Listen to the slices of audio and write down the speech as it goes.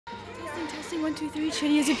Testing 1, 2, 3.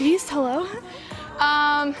 Chitty is a beast. Hello.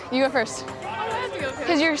 You go first. I have to go first.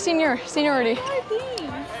 Because you're seniority.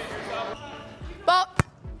 Ball.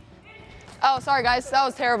 Oh, sorry guys, that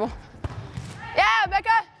was terrible. Yeah,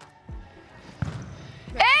 Becca.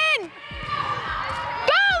 In.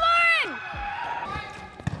 Go, Lauren.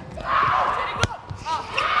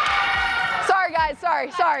 Sorry guys, sorry.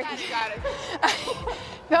 Got it.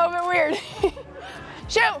 That would be weird.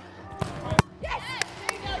 Shoot. Yes.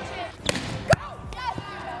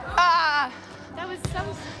 Ah. That was.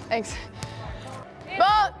 Thanks.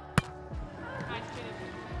 Ball.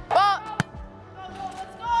 Ball.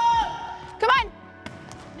 Come on.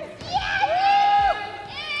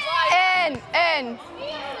 In.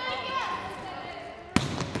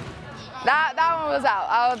 That one was out.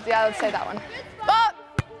 I would say that one. Ball.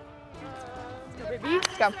 Let's go, baby.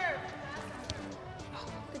 Let's go.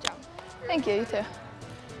 Good job. Thank you. You too.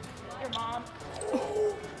 Your mom.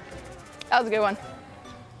 That was a good one.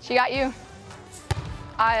 She got you.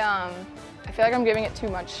 I feel like I'm giving it too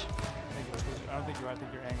much. I don't think you are. I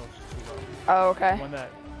think your angle is just too low. Oh, okay. One that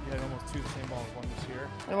you had almost two the same balls. One was here.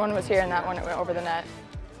 And one was here, and that one it went over the net.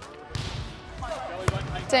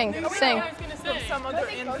 Sing. Some other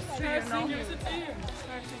industry, you know.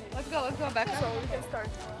 Let's go back so we can start.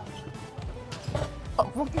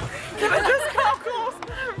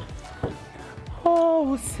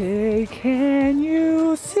 Oh, say, can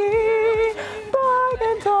you see bright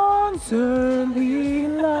and dawn's early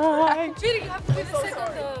light? Chitty, you have to do the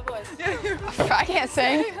second voice. I can't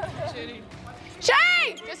sing.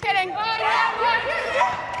 Shay! Just kidding.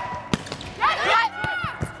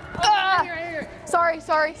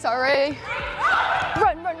 Sorry.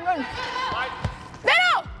 Run. Middle!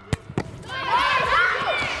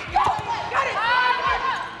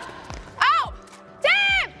 Out!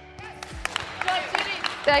 Damn!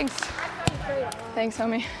 Thanks,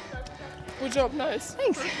 homie. Good job, nice.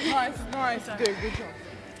 Thanks. Nice. Good job.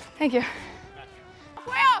 Thank you.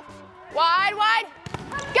 Way off! Wide!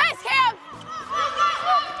 Guys, Cam!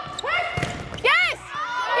 Yes!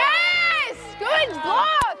 Good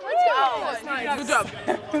block! Let's go! That's nice. Good job.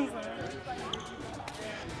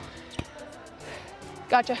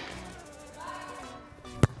 Gotcha.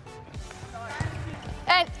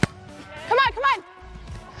 And come on!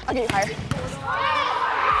 I'll get you higher.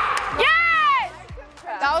 Yes!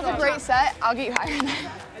 That was a great set. I'll get you higher than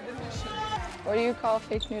that. What do you call a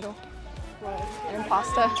fake noodle? An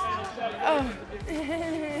impasta? Oh.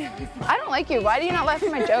 I don't like you. Why do you not laugh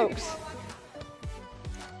at my jokes?